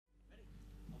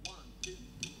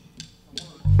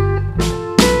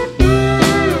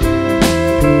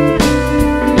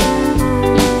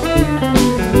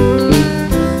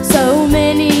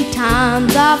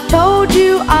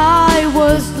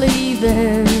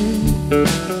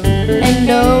And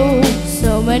oh,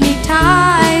 so many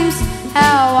times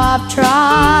how I've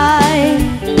tried,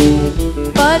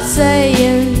 but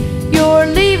saying you're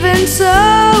leaving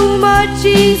so much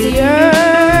easier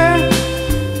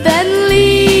than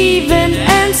leaving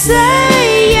and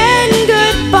saying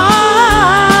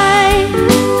goodbye.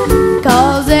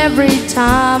 'Cause every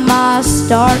time I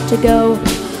start to go,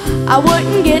 I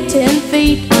wouldn't get 10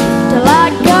 feet till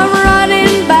I come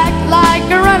running back like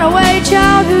a runaway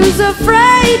child who's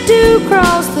afraid to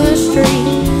cross the street.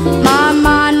 My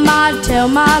mind might tell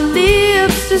my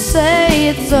lips to say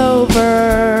it's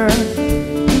over,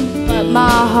 but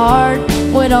my heart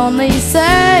would only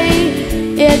say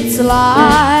it's a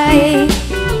lie.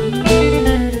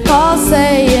 'Cause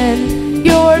saying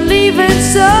you're leaving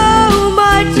so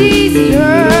much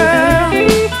easier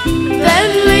than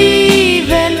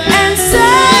leaving and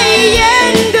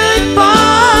saying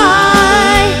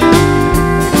goodbye.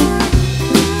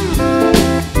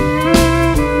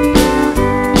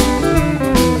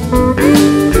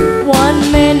 One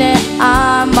minute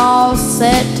I'm all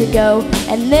set to go,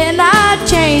 and then I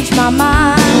change my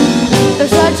mind.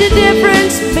 There's such a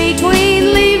difference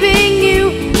between leaving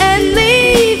you and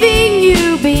leaving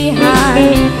you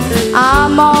behind.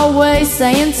 I'm always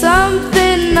saying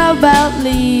something about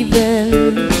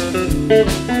leaving, but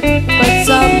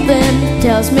something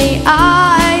tells me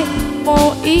I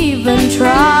won't even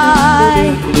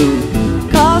try.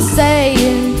 'Cause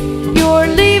saying you're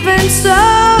leaving so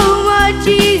much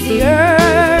easier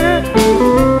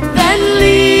than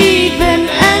leaving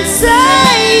and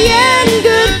saying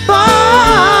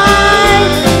goodbye,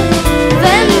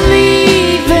 than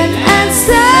leaving and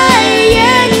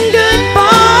saying goodbye.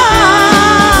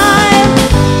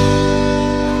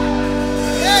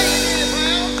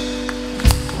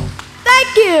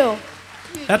 Thank you.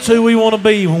 That's who we want to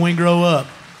be when we grow up.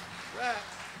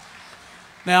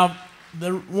 Now,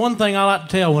 the one thing I like to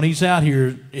tell when he's out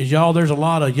here is, y'all, there's a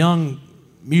lot of young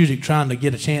music trying to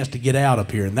get a chance to get out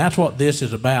up here, and that's what this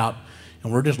is about,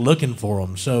 and we're just looking for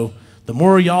them. So the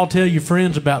more y'all tell your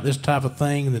friends about this type of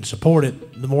thing and then support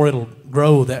it, the more it'll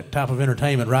grow that type of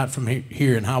entertainment right from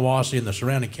here in Hiawassee and the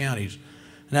surrounding counties.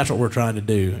 And that's what we're trying to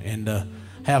do, and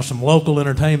have some local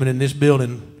entertainment in this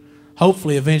building,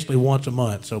 hopefully eventually once a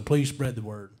month. So please spread the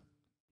word.